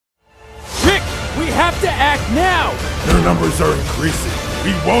have to act now! Their numbers are increasing.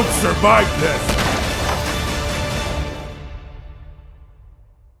 We won't survive this!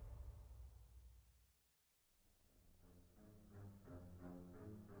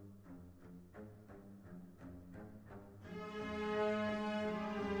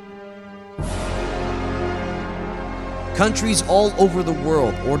 Countries all over the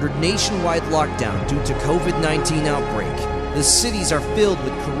world ordered nationwide lockdown due to COVID-19 outbreak. The cities are filled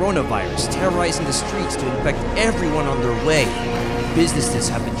with coronavirus, terrorizing the streets to infect everyone on their way. Businesses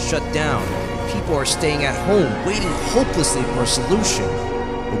have been shut down. People are staying at home, waiting hopelessly for a solution.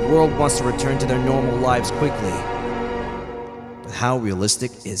 The world wants to return to their normal lives quickly. But how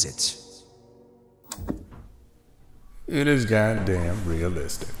realistic is it? It is goddamn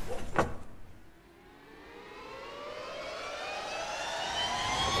realistic.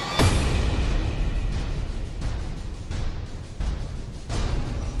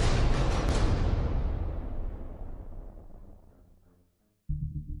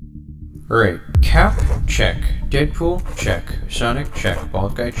 Alright, Cap, check. Deadpool, check. Sonic, check.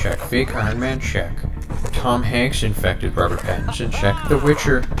 Bald Guy, check. Fake Iron Man, check. Tom Hanks infected Robert Pattinson, check. The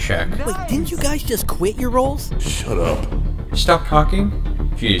Witcher, check. Wait, didn't you guys just quit your roles? Shut up. Stop talking?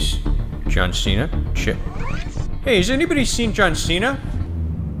 Jeez. John Cena, check. Hey, has anybody seen John Cena?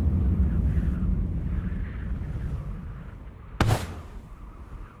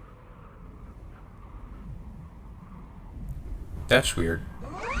 That's weird.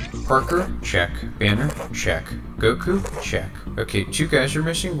 Parker, check. Banner, check. Goku, check. Okay, 2 guys are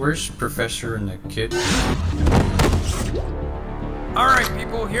missing. Where's Professor and the kid? Alright,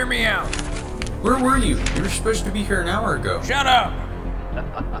 people, hear me out. Where were you? You were supposed to be here an hour ago. Shut up!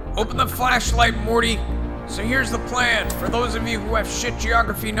 Open the flashlight, Morty. So here's the plan. For those of you who have shit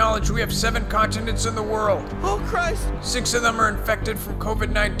geography knowledge, we have 7 continents in the world. Oh, Christ! 6 of them are infected from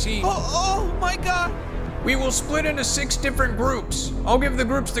COVID-19. Oh my God! We will split into 6 different groups. I'll give the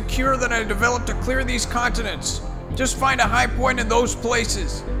groups the cure that I developed to clear these continents. Just find a high point in those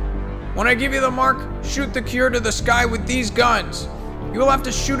places. When I give you the mark, shoot the cure to the sky with these guns. You will have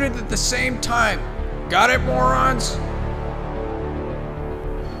to shoot it at the same time. Got it, morons?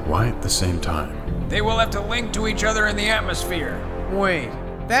 Why at the same time? They will have to link to each other in the atmosphere. Wait,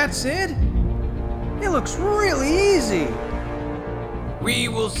 that's it? It looks really easy. We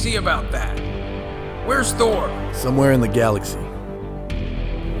will see about that. Where's Thor? Somewhere in the galaxy.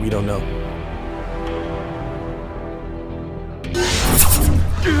 We don't know.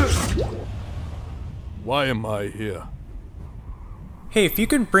 Why am I here? Hey, if you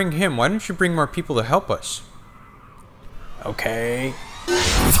can bring him, why don't you bring more people to help us? Okay.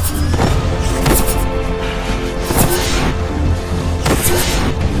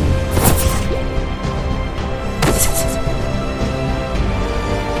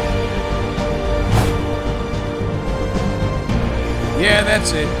 Yeah,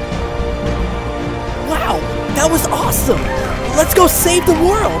 that's it. Wow, that was awesome! Let's go save the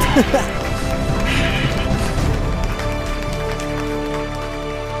world!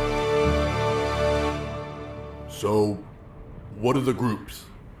 So, what are the groups?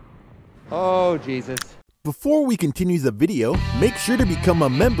 Oh, Jesus. Before we continue the video, make sure to become a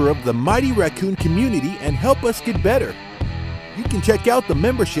member of the Mighty Raccoon community and help us get better. You can check out the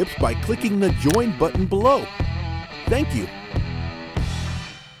memberships by clicking the join button below. Thank you.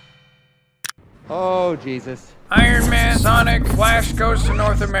 Oh, Jesus. Iron Man, Sonic, Flash goes to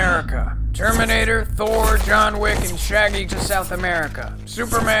North America. Terminator, Thor, John Wick, and Shaggy to South America.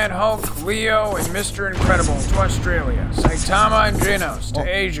 Superman, Hulk, Leo, and Mr. Incredible to Australia. Saitama and Genos to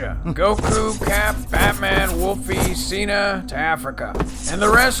Asia. Goku, Cap, Batman, Wolfie, Cena to Africa. And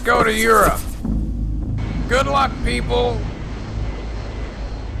the rest go to Europe. Good luck, people!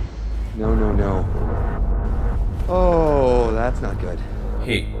 No, no, no. Oh, that's not good.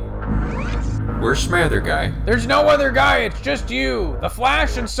 Hey, where's my other guy? There's no other guy, it's just you, the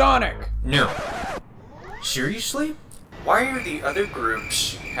Flash and Sonic. No. Seriously? Why are the other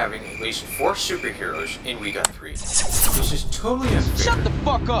groups having at least 4 superheroes and we got 3? This is totally unfair. Shut the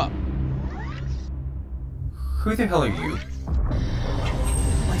fuck up! Who the hell are you?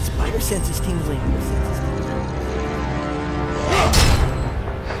 My spider sense is tingling.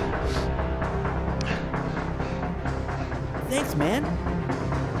 Thanks, man.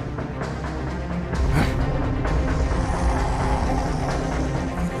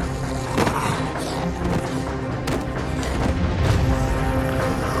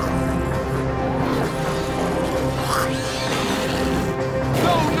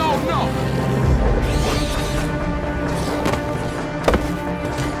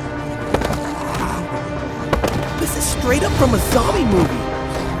 This is straight up from a zombie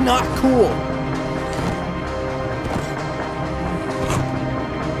movie. Not cool.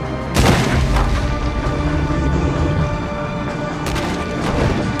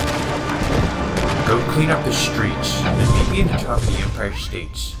 clean up the streets, and then meet me in the top of the Empire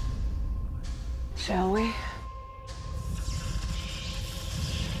States. Shall we?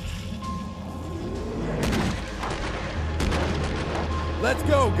 Let's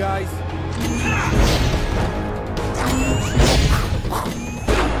go, guys.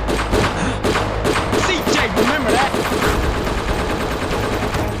 CJ, remember that?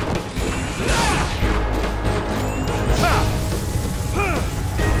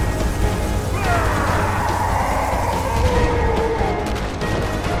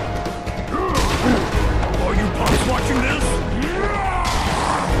 Are you punks watching this?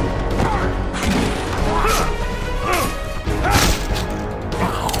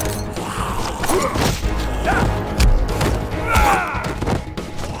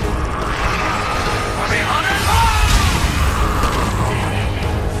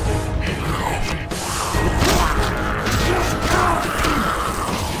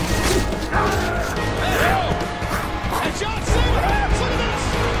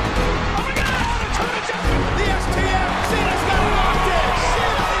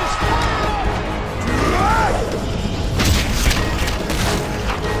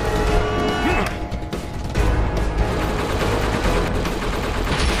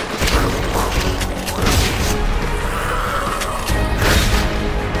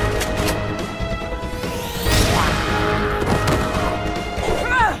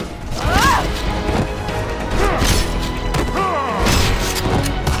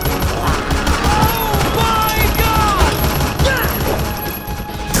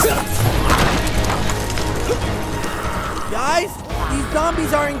 Guys, these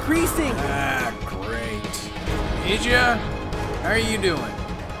zombies are increasing. Ah, great. Ija, how are you doing?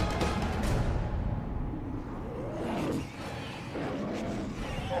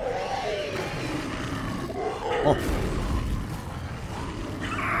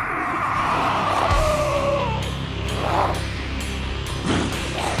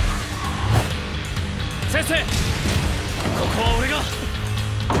 Sensei! ここは俺が。う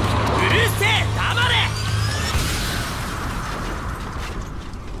るせえ、黙れ。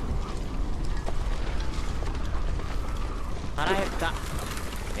腹減った。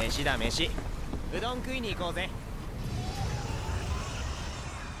飯だ飯。うどん食いに行こうぜ。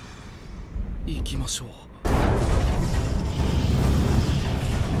行きましょう。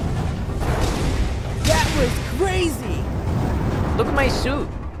That was crazy. Look at my suit.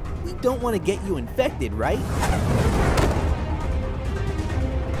 We don't want to get you infected, right?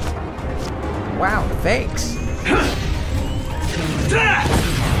 Wow, thanks.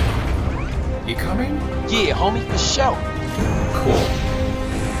 You coming? Yeah, homie, for sure. Cool.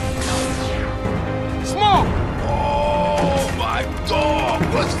 Smoke! Oh my god!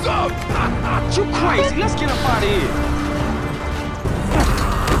 What's up? You crazy? Let's get up out of here.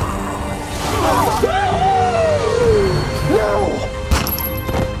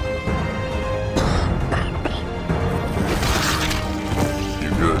 You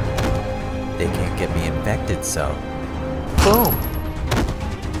good? They can't get me infected, so. Boom!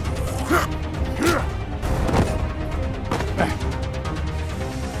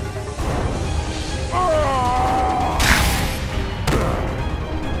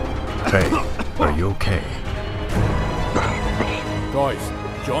 Hey, are you okay? Guys,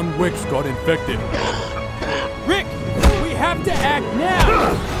 John Wick's got infected. Rick, we have to act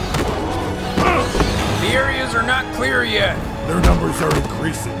now. The areas are not clear yet. Their numbers are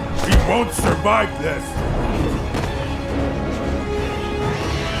increasing. We won't survive this.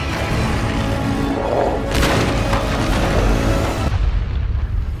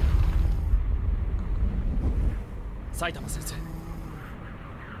 Saitama Sensei.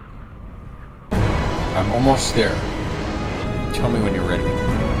 I'm almost there. Tell me when you're ready.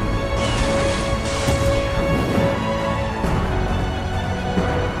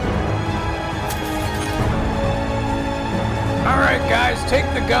 Alright guys, take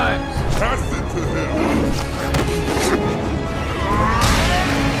the guns. Pass it to him.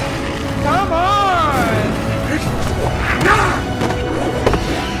 Come on!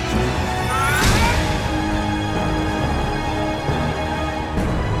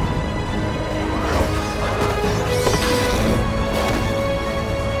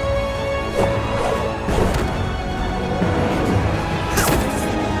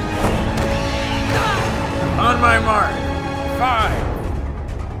 On my mark. 5,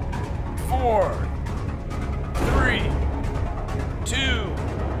 4, 3, 2,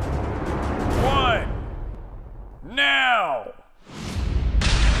 1. Now!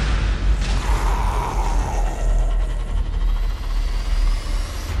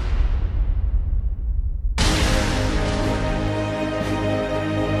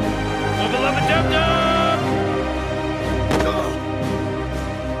 Oh, beloved Dum-Dum!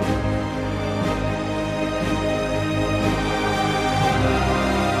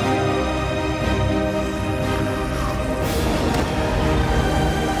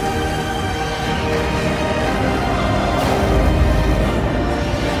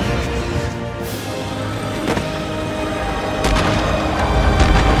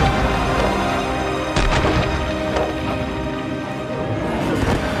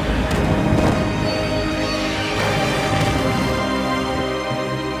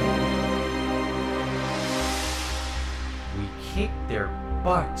 kicked their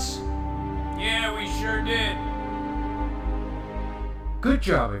butts. Yeah, we sure did. Good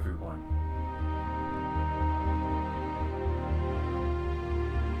job, everyone.